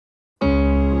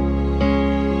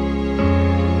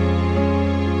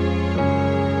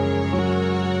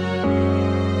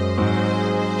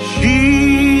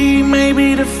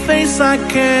the face I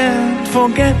can't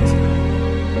forget,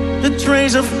 the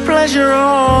trace of pleasure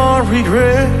or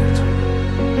regret,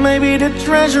 maybe the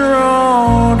treasure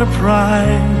or the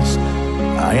price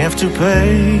I have to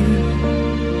pay.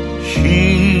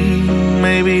 She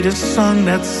may be the song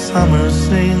that summer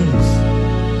sings,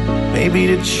 maybe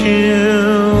the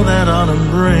chill that autumn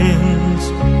brings,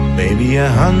 maybe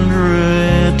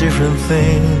 100 different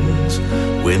things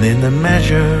within the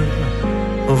measure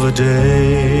of a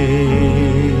day.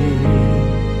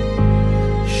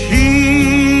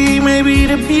 She may be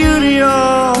the beauty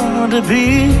or the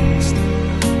beast,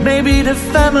 maybe the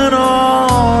famine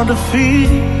or the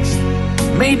feast,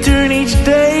 may turn each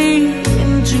day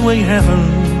into a heaven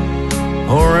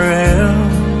or a hell.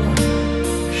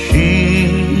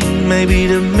 She may be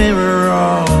the mirror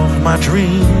of my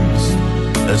dreams,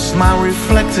 a smile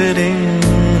reflected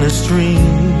in a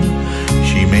stream.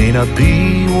 She may not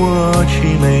be what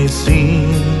she may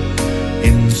seem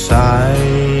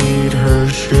inside her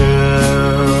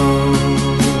shell.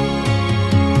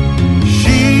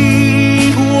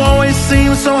 She who always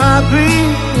seems so happy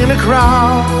in a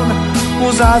crowd,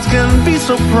 whose eyes can be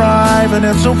so private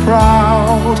and so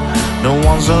proud, no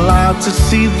one's allowed to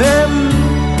see them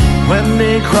when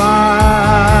they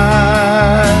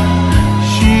cry.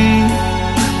 She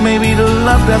may be the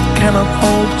love that cannot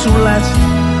hope to last,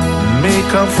 may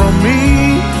come from me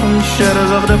from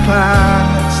shadows of the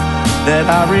past that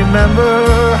I remember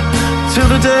till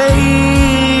the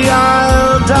day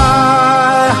I'll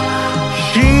die.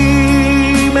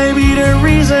 She may be the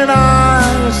reason I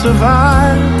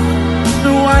survive,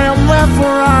 the why I'm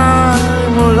therefore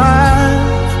I'm alive,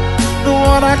 the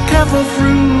one I care for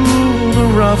through the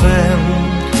rough and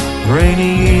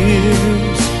rainy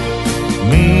years.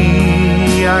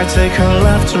 Me, I take her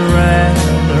laughter and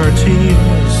her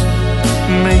tears,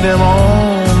 make them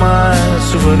all my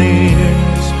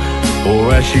souvenirs.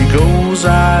 For as she goes,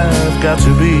 I've got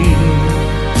to be.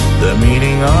 The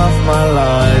meaning of my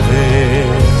life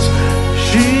is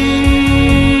she.